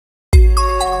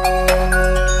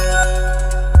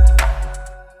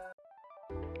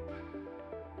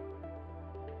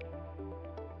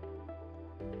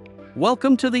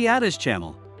Welcome to the Addis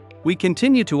channel. We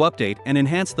continue to update and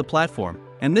enhance the platform,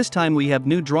 and this time we have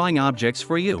new drawing objects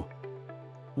for you.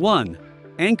 1.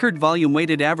 Anchored volume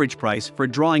weighted average price for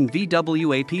drawing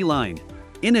VWAP line.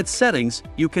 In its settings,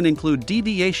 you can include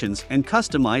deviations and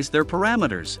customize their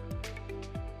parameters.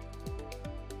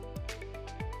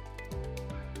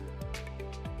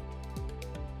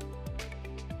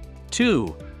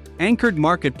 2. Anchored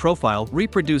market profile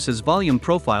reproduces volume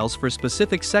profiles for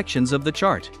specific sections of the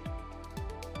chart.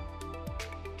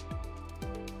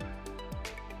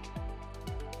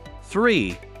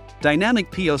 3. Dynamic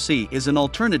POC is an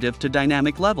alternative to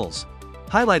dynamic levels.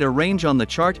 Highlight a range on the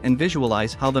chart and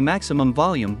visualize how the maximum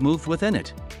volume moved within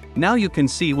it. Now you can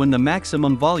see when the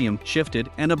maximum volume shifted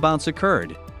and a bounce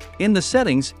occurred. In the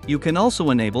settings, you can also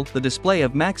enable the display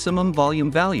of maximum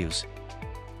volume values.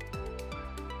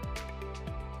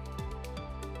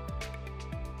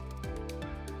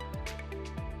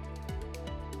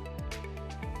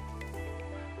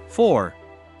 4.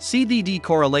 CVD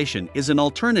correlation is an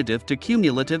alternative to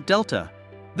cumulative delta.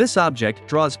 This object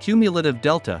draws cumulative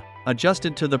delta,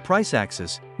 adjusted to the price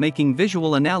axis, making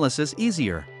visual analysis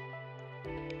easier.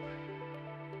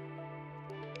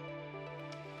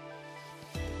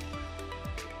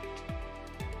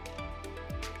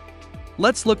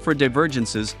 Let's look for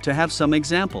divergences to have some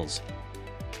examples.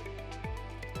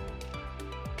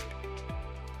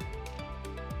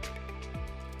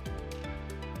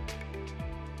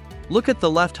 Look at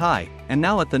the left high, and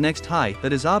now at the next high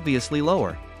that is obviously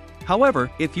lower.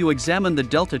 However, if you examine the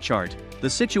delta chart, the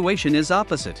situation is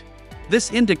opposite.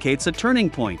 This indicates a turning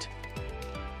point.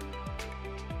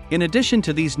 In addition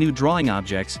to these new drawing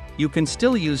objects, you can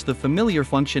still use the familiar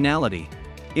functionality.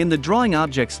 In the drawing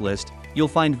objects list, you'll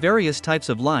find various types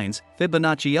of lines,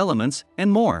 Fibonacci elements, and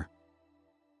more.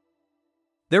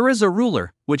 There is a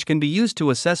ruler, which can be used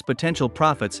to assess potential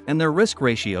profits and their risk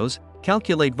ratios,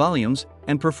 calculate volumes,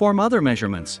 and perform other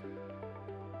measurements.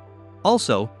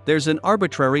 Also, there's an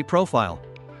arbitrary profile.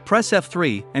 Press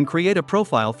F3 and create a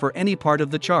profile for any part of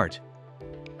the chart.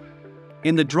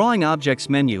 In the Drawing Objects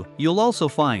menu, you'll also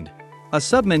find a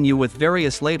submenu with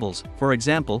various labels, for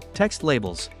example, text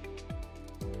labels.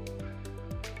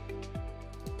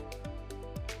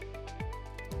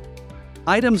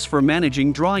 Items for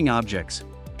managing drawing objects.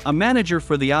 A manager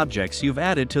for the objects you've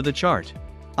added to the chart.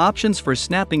 Options for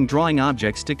snapping drawing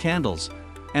objects to candles.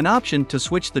 An option to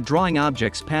switch the drawing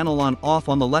objects panel on/off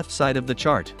on the left side of the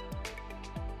chart.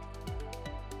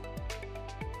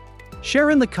 Share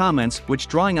in the comments which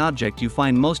drawing object you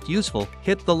find most useful,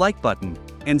 hit the like button,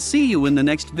 and see you in the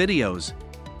next videos.